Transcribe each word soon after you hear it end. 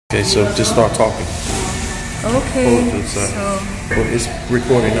Okay, so just start talking. Okay, Well, it's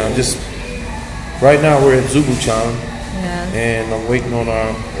recording now. Just right now we're at Zebu Chon, yeah. and I'm waiting on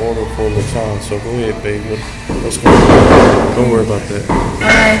our order for lechon. So go ahead, babe. What's going on? Don't worry about that.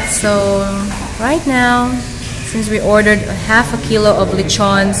 Alright, so right now, since we ordered half a kilo of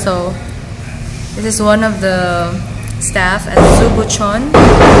lechon, so this is one of the staff at Zebu Chon.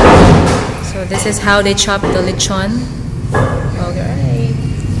 So this is how they chop the lechon. Alright.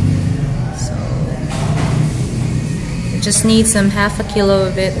 So we just need some half a kilo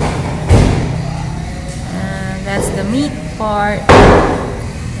of it. And that's the meat part.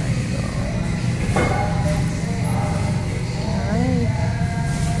 Alright.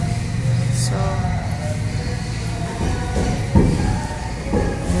 So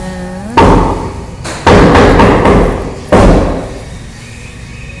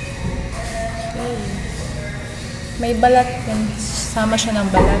may balat yan. Sama siya ng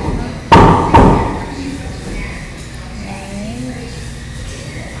balat.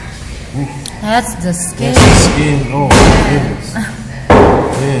 Okay. That's the skin. That's the skin. Oh my goodness.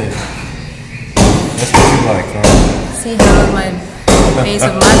 Yeah. That's what you like, huh? See how my face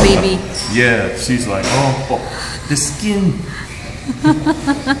of my baby. Yeah, she's like, oh, the skin.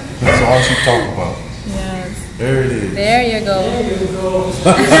 That's all she talk about. Yes. There it is. There you go.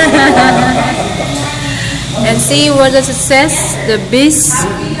 And see what does it says? The best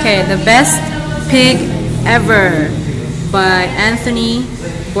pig ever by Anthony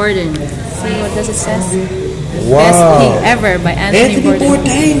Bourdain. See what does it says? Wow. Best pig ever by Anthony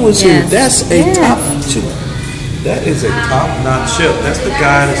Bourdain was here. That's a Yeah. top. That is a top-notch chef. That's the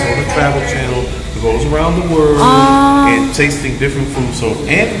guy that's on the Travel Channel who goes around the world and tasting different foods. So if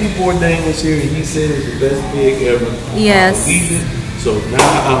Anthony Bourdain was here and he said it's the best pig ever. Yes. I believe it. So now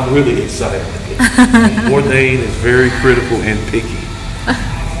I'm really excited. Bourdain is very critical and picky.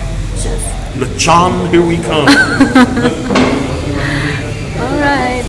 So lechon, here we come.